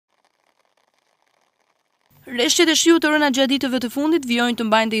Rreshjet e Shiut të rëna gjatë ditëve të fundit vijojnë të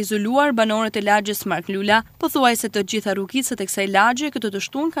mbajnë të izoluar banorët e lagjes Mark Lula, pothuajse të gjitha rrugicët e kësaj lagje këtë të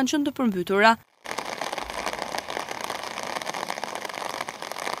shtunë kanë qenë të përmbytura.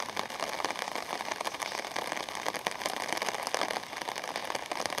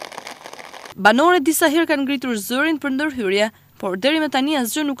 Banorët disa herë kanë ngritur zërin për ndërhyrje, por deri më tani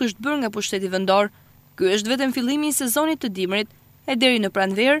asgjë nuk është bërë nga pushteti vendor. Ky është vetëm fillimi i sezonit të dimrit, e deri në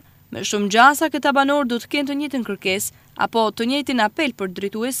pranverë, me shumë gjasa këta banorë do të kenë të njëjtën kërkesë apo të njëjtin apel për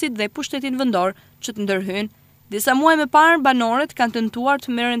drejtuesit dhe pushtetin vendor që të ndërhyjnë. Disa muaj më parë banorët kanë tentuar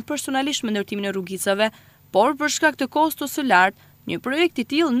të merren personalisht me ndërtimin e rrugicave, por për shkak të kostos së lartë, një projekt i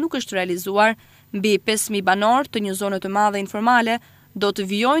tillë nuk është realizuar. Mbi 5.000 banorë të një zone të madhe informale do të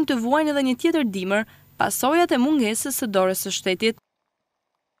vijojnë të vuajnë edhe një tjetër dimër, pasojat e mungesës së dorës së shtetit.